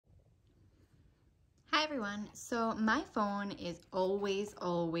Hi everyone. So my phone is always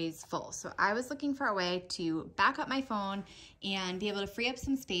full. So I was looking for a way to back up my phone and be able to free up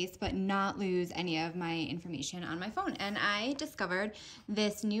some space but not lose any of my information on my phone. And I discovered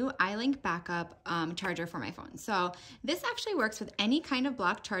this new iLink backup charger for my phone. So this actually works with any kind of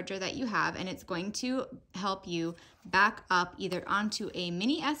block charger that you have, and it's going to help you back up either onto a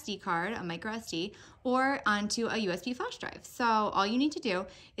mini SD card, a micro SD, or onto a USB flash drive. So all you need to do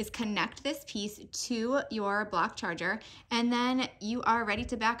is connect this piece to your block charger, and then you are ready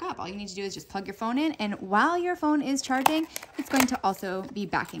to back up. All you need to do is just plug your phone in, and while your phone is charging, it's going to also be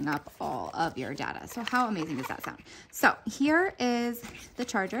backing up all of your data. So how amazing does that sound? So here is the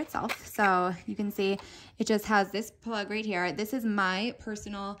charger itself. So you can see it just has this plug right here. This is my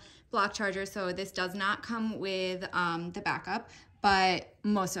personal block charger, so this does not come with the backup, but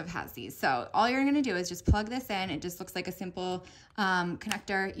most of it has these. So all you're gonna do is just plug this in. It just looks like a simple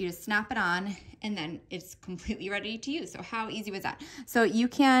connector. You just snap it on and then it's completely ready to use. So how easy was that? So you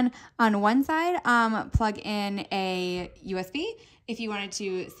can, on one side, plug in a USB if you wanted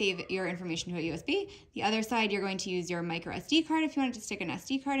to save your information to a USB. The other side, you're going to use your micro SD card if you wanted to stick an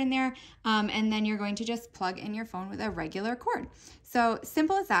SD card in there. And then you're going to just plug in your phone with a regular cord. So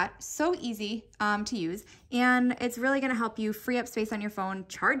simple as that, so easy to use. And it's really gonna help you free up space on your phone,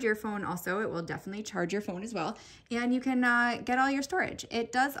 charge your phone also. It will definitely charge your phone as well. And you can get all your storage.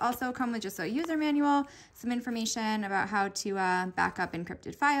 It does also come with just a user manual, some information about how to back up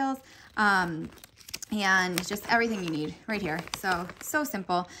encrypted files, and just everything you need right here. So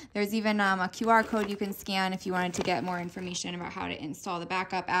simple. There's even a QR code you can scan if you wanted to get more information about how to install the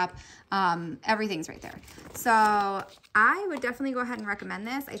backup app. Everything's right there. So I would definitely go ahead and recommend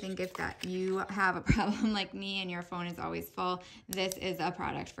this. I think if that you have a problem like me and your phone is always full, this is a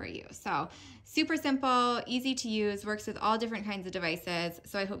product for you. So super simple, easy to use, works with all different kinds of devices.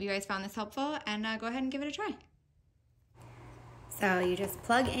 So I hope you guys found this helpful, and go ahead and give it a try. So you just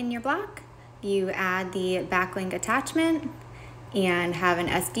plug in your block, you add the backlink attachment and have an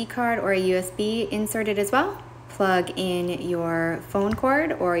SD card or a USB inserted as well. Plug in your phone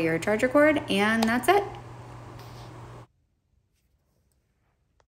cord or your charger cord, and that's it.